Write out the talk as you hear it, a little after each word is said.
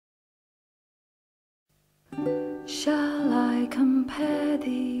Shall I compare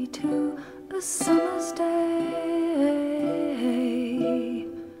thee to a summer's day?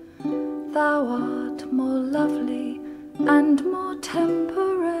 Thou art more lovely and more temperate.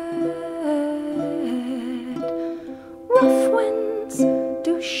 Rough winds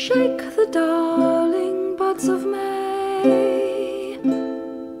do shake the darling buds of May,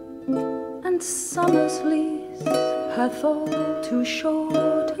 and summer's lease hath all too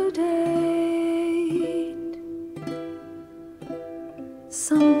short a date.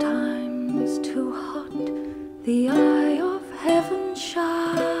 Sometimes too hot the eye of heaven shines,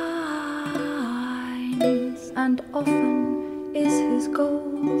 and often is his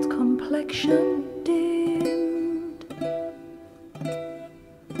gold complexion dimmed,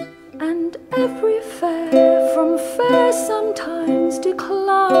 and every fair from fair sometimes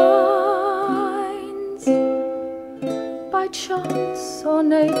declines, by chance or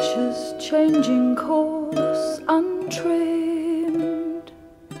nature's changing course untrimmed.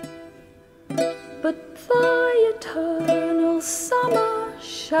 But thy eternal summer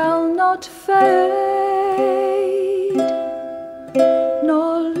shall not fade,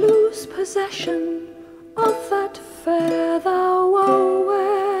 nor lose possession of that fair thou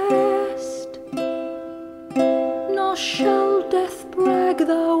owest, nor shall death brag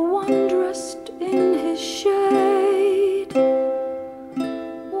thou wanderest in his shade,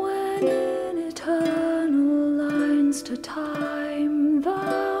 when in eternal lines to tie